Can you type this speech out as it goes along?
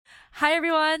Hi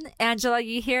everyone, Angela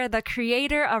Yee here, the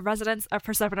creator of Residents of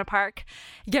Persephone Park.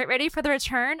 Get ready for the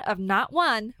return of not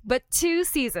one, but 2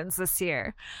 seasons this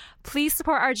year. Please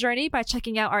support our journey by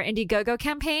checking out our Indiegogo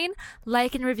campaign,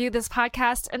 like and review this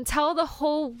podcast, and tell the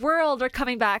whole world we're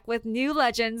coming back with new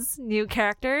legends, new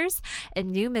characters,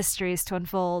 and new mysteries to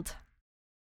unfold.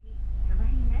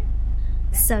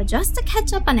 So just to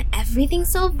catch up on everything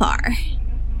so far,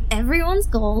 everyone's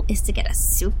goal is to get a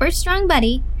super strong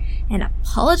buddy and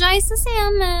apologize to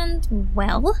Sam, and,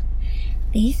 well,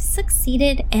 they've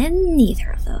succeeded in neither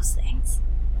of those things.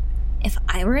 If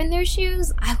I were in their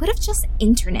shoes, I would have just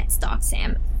internet stalked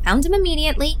Sam, found him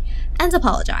immediately, and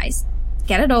apologized.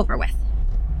 Get it over with.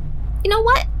 You know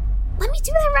what? Let me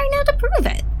do that right now to prove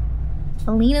it. If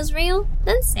Alina's real,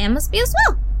 then Sam must be as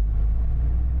well.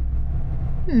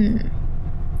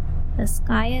 This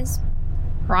guy is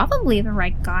probably the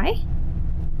right guy.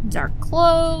 Dark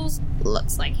clothes,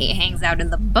 looks like he hangs out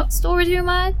in the bookstore too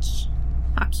much.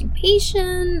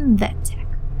 Occupation, vet tech.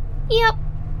 Yep,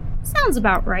 sounds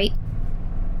about right.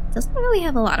 Doesn't really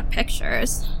have a lot of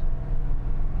pictures.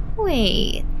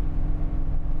 Wait.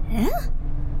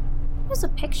 There's a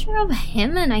picture of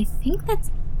him, and I think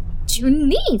that's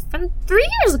Junee from 3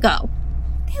 years ago.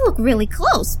 They look really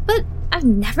close, but I've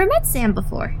never met Sam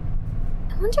before.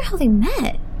 I wonder how they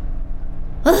met.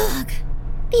 Ugh,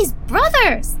 these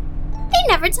brothers! They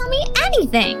never tell me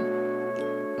anything!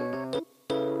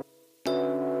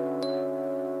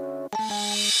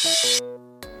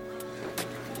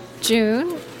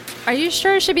 June, are you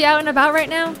sure you should be out and about right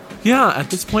now? Yeah, at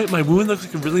this point my wound looks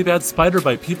like a really bad spider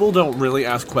bite. People don't really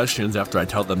ask questions after I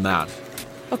tell them that.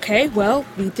 Okay, well,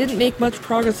 we didn't make much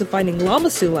progress in finding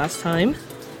Lamasu last time.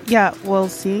 Yeah, well,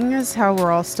 seeing as how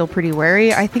we're all still pretty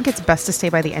wary, I think it's best to stay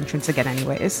by the entrance again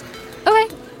anyways.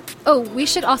 Okay. Oh, we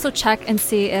should also check and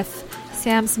see if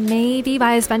Sam's maybe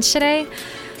by his bench today.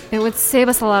 It would save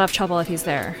us a lot of trouble if he's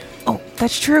there. Oh,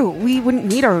 that's true. We wouldn't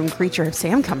need our own creature if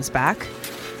Sam comes back.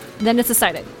 Then it's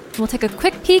decided. We'll take a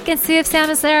quick peek and see if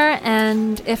Sam is there,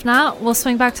 and if not, we'll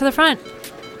swing back to the front.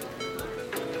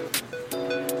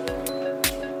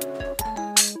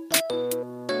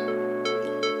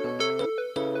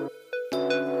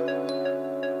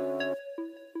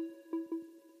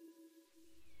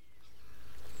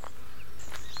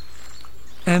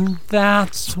 And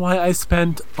that's why I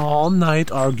spent all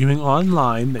night arguing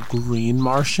online that green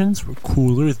Martians were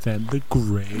cooler than the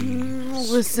grays.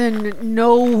 Listen,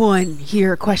 no one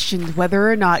here questioned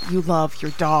whether or not you love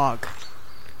your dog.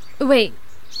 Wait,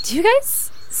 do you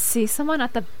guys see someone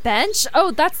at the bench?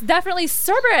 Oh, that's definitely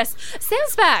Cerberus!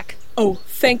 Sam's back! Oh,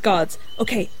 thank gods.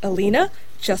 Okay, Alina,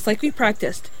 just like we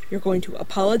practiced, you're going to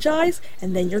apologize,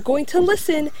 and then you're going to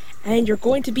listen, and you're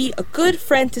going to be a good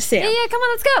friend to Sam. Yeah, come on,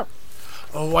 let's go!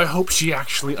 Oh, I hope she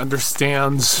actually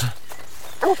understands.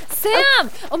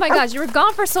 Sam! Oh my gosh, you were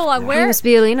gone for so long. Where? It must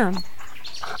be Alina.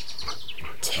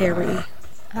 Terry.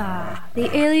 The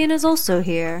alien is also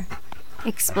here.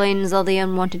 Explains all the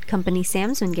unwanted company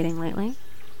Sam's been getting lately.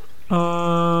 Who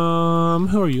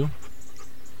are you?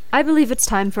 I believe it's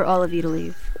time for all of you to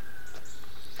leave.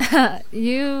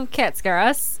 You can't scare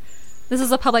us. This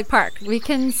is a public park. We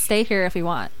can stay here if we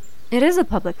want. It is a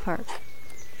public park.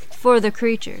 For the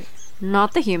creatures,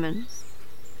 not the humans.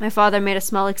 My father made a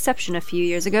small exception a few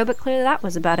years ago, but clearly that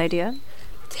was a bad idea.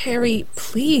 Terry,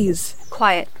 please.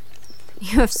 Quiet.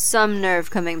 You have some nerve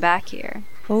coming back here.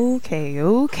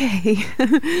 Okay.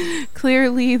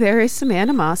 Clearly there is some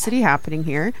animosity happening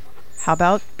here. How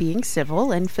about being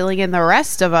civil and filling in the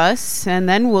rest of us, and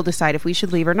then we'll decide if we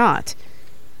should leave or not.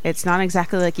 It's not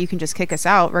exactly like you can just kick us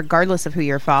out, regardless of who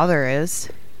your father is.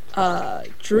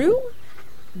 Drew?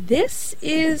 This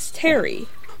is Terry.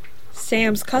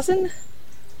 Sam's cousin?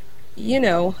 You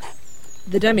know,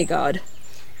 the demigod.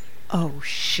 Oh,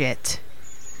 shit.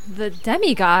 The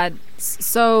demigod?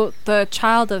 So, the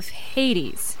child of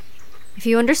Hades. If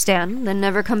you understand, then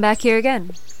never come back here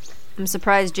again. I'm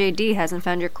surprised JD hasn't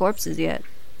found your corpses yet.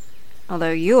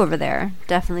 Although you over there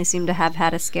definitely seem to have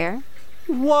had a scare.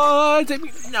 What? I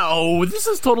mean, no, this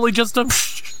is totally just a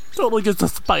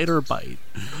spider bite.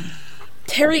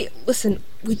 Terry, listen,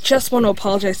 we just want to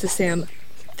apologize to Sam.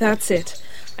 That's it.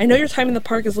 I know your time in the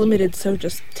park is limited, so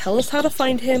just tell us how to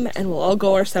find him and we'll all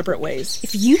go our separate ways.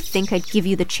 If you think I'd give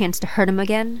you the chance to hurt him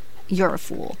again, you're a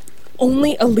fool.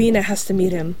 Only Alina has to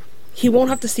meet him. He won't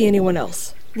have to see anyone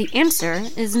else. The answer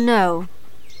is no.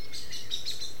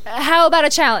 How about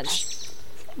a challenge?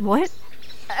 What?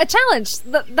 A challenge.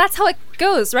 That's how it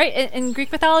goes, right? In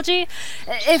Greek mythology.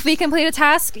 If we complete a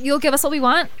task, you'll give us what we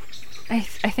want. I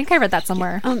think I read that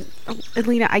somewhere.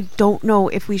 Alina, I don't know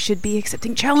if we should be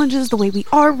accepting challenges the way we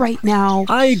are right now.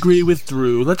 I agree with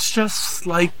Drew. Let's just,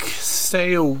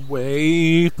 stay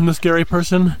away from the scary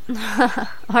person.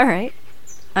 All right.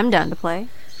 I'm down to play.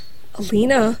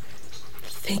 Alina,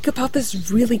 think about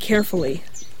this really carefully.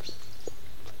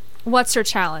 What's your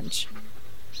challenge?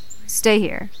 Stay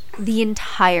here the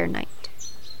entire night.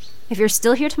 If you're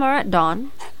still here tomorrow at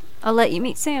dawn, I'll let you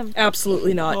meet Sam.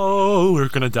 Absolutely not. Oh, we're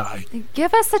gonna die.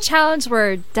 Give us a challenge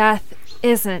where death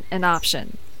isn't an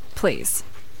option, please.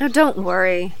 No, don't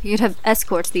worry. You'd have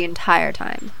escorts the entire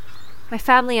time. My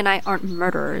family and I aren't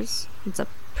murderers. It's a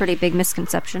pretty big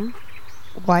misconception.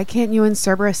 Why can't you and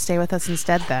Cerberus stay with us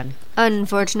instead, then?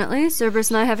 Unfortunately, Cerberus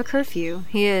and I have a curfew.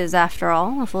 He is, after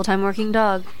all, a full-time working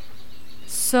dog.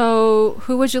 So,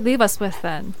 who would you leave us with,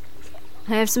 then?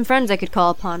 I have some friends I could call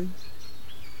upon.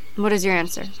 What is your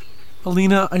answer?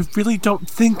 Alina, I really don't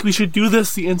think we should do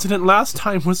this. The incident last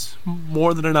time was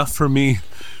more than enough for me.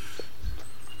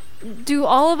 Do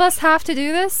all of us have to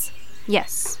do this?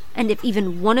 Yes. And if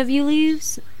even one of you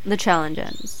leaves, the challenge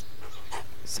ends.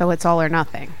 So it's all or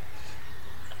nothing.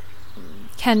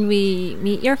 Can we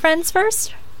meet your friends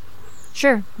first?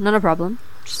 Sure, not a problem.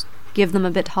 Just give them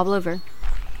a bit to hobble over.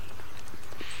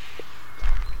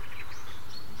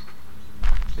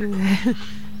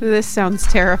 This sounds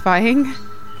terrifying.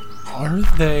 Are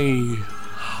they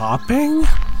hopping?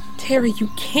 Terry, you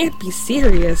can't be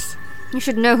serious. You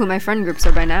should know who my friend groups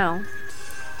are by now.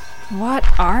 What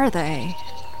are they?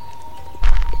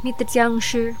 Meet the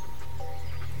Jiangshi.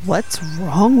 What's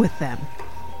wrong with them?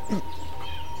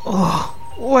 Oh,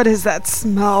 what is that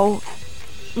smell?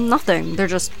 Nothing. They're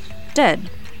just dead.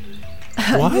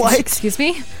 What? Excuse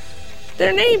me?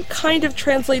 Their name kind of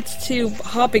translates to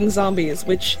hopping zombies,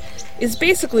 which is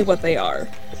basically what they are.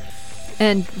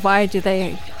 And why do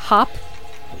they hop?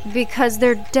 Because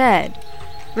they're dead.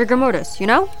 Rigor mortis, you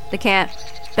know? They can't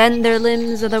bend their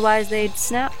limbs, otherwise they'd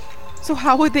snap. So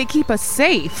how would they keep us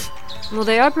safe? Well,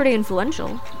 they are pretty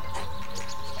influential.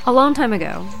 A long time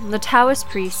ago, the Taoist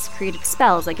priests created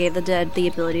spells that gave the dead the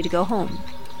ability to go home.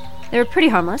 They were pretty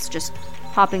harmless, just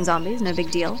hopping zombies, no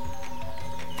big deal.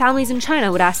 Families in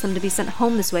China would ask them to be sent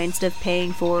home this way instead of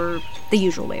paying for the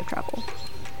usual way of travel.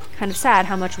 Kind of sad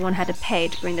how much one had to pay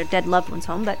to bring their dead loved ones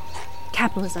home, but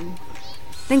capitalism.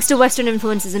 Thanks to Western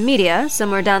influences in media,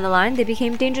 somewhere down the line they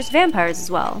became dangerous vampires as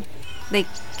well. They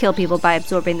kill people by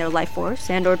absorbing their life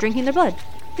force and or drinking their blood.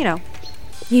 You know,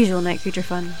 usual night creature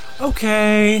fun.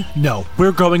 Okay. No,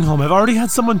 we're going home. I've already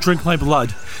had someone drink my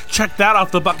blood. Check that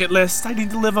off the bucket list. I need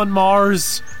to live on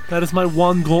Mars. That is my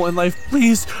one goal in life.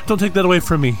 Please, don't take that away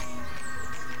from me.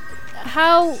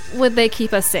 How would they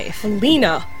keep us safe?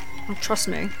 Alina! Oh, trust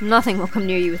me, nothing will come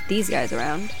near you with these guys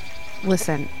around.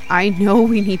 Listen, I know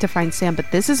we need to find Sam,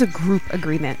 but this is a group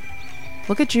agreement.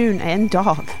 Look at June and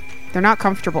Dog. They're not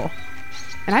comfortable.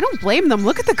 And I don't blame them.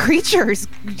 Look at the creatures.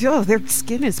 Oh, their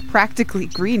skin is practically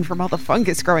green from all the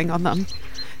fungus growing on them.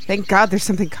 Thank God there's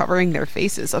something covering their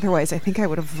faces. Otherwise, I think I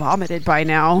would have vomited by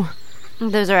now.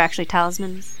 Those are actually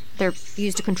talismans. They're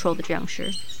used to control the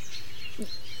Jiangshi.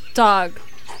 Dog,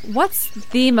 what's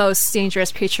the most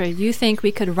dangerous creature you think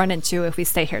we could run into if we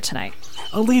stay here tonight?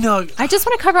 Alina! I just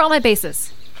want to cover all my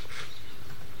bases.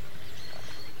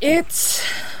 It's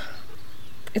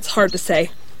hard to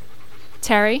say.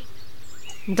 Terry?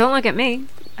 Don't look at me.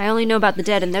 I only know about the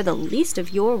dead, and they're the least of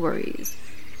your worries.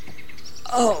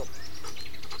 Oh,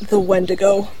 the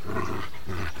Wendigo.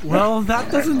 Well,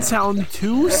 that doesn't sound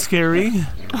too scary.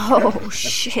 Oh,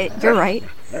 shit, you're right.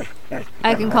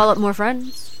 I can call up more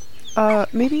friends.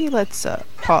 Maybe let's,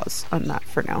 pause on that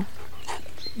for now.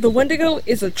 The Wendigo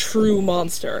is a true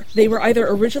monster. They were either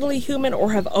originally human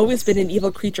or have always been an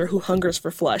evil creature who hungers for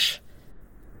flesh.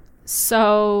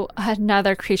 So,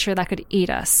 another creature that could eat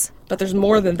us. But there's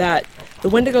more than that. The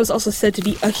Wendigo is also said to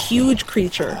be a huge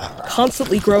creature,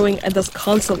 constantly growing and thus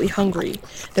constantly hungry.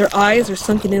 Their eyes are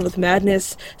sunken in with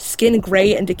madness, skin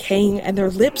gray and decaying, and their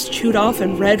lips chewed off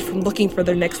and red from looking for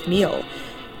their next meal.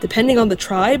 Depending on the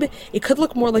tribe, it could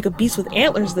look more like a beast with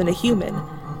antlers than a human.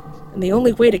 And the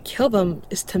only way to kill them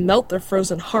is to melt their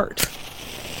frozen heart.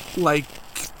 Like,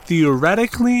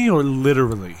 theoretically or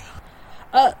literally?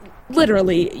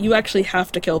 Literally, you actually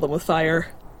have to kill them with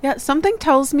fire. Yeah, something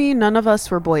tells me none of us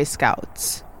were Boy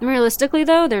Scouts. Realistically,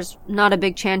 though, there's not a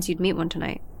big chance you'd meet one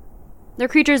tonight. They're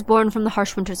creatures born from the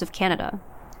harsh winters of Canada.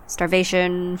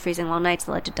 Starvation, freezing long nights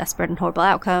that led to desperate and horrible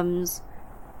outcomes.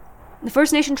 The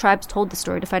First Nation tribes told the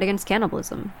story to fight against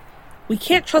cannibalism. We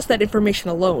can't trust that information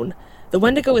alone. The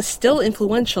Wendigo is still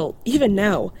influential, even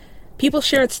now. People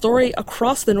share its story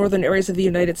across the northern areas of the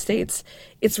United States.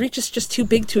 Its reach is just too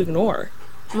big to ignore.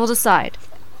 We'll decide.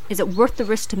 Is it worth the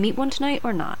risk to meet one tonight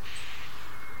or not?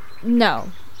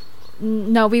 No.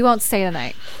 No, we won't stay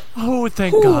tonight. Oh,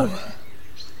 thank God.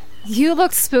 You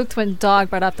looked spooked when Dog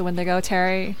brought up the Wendigo,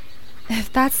 Terry.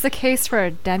 If that's the case for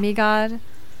a demigod,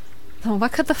 then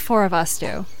what could the four of us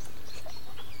do?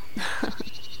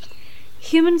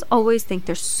 Humans always think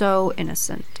they're so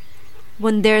innocent,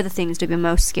 when they're the things to be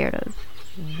most scared of.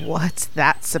 What's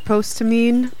that supposed to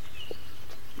mean?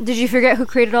 Did you forget who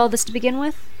created all this to begin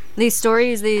with? These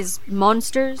stories, these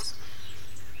monsters?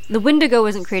 The Wendigo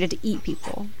wasn't created to eat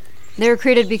people. They were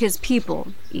created because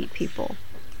people eat people.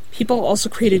 People also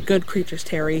created good creatures,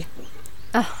 Terry.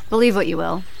 Believe what you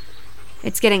will.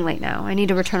 It's getting late now. I need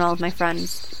to return all of my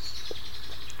friends.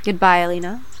 Goodbye,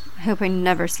 Alina. I hope I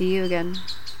never see you again.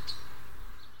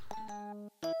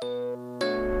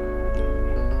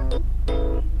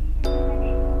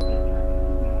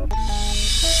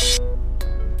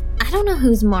 I don't know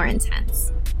who's more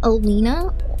intense,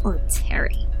 Alina or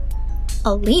Terry.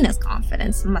 Alina's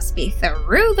confidence must be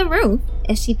through the roof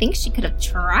if she thinks she could have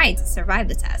tried to survive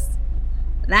the test.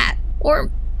 That,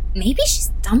 or maybe she's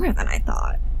dumber than I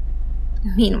thought.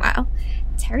 Meanwhile,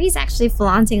 Terry's actually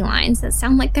flaunting lines that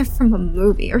sound like they're from a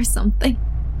movie or something.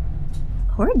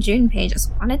 Poor Junpei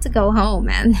just wanted to go home,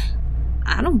 and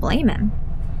I don't blame him.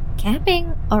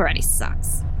 Camping already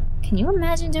sucks. Can you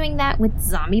imagine doing that with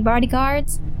zombie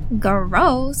bodyguards?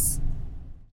 Gross.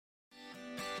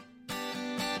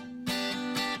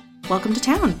 Welcome to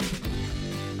town.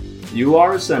 You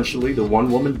are essentially the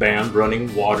one-woman band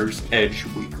running Water's Edge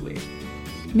weekly.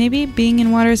 Maybe being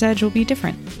in Water's Edge will be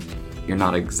different. You're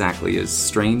not exactly as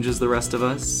strange as the rest of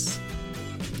us.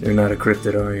 You're not a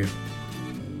cryptid, are you?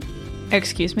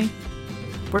 Excuse me?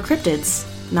 We're cryptids,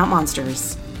 not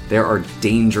monsters. There are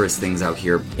dangerous things out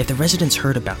here. If the residents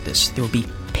heard about this, there will be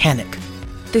panic.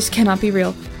 This cannot be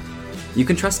real. You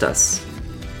can trust us.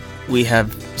 We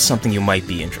have something you might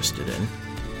be interested in.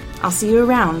 I'll see you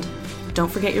around.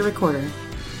 Don't forget your recorder.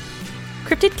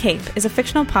 Cryptid Cape is a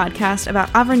fictional podcast about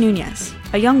Ava Nunez,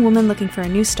 a young woman looking for a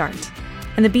new start.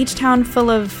 In the beach town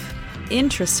full of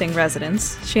interesting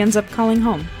residents, she ends up calling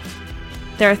home.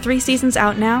 There are 3 seasons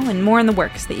out now and more in the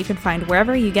works that you can find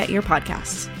wherever you get your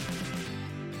podcasts.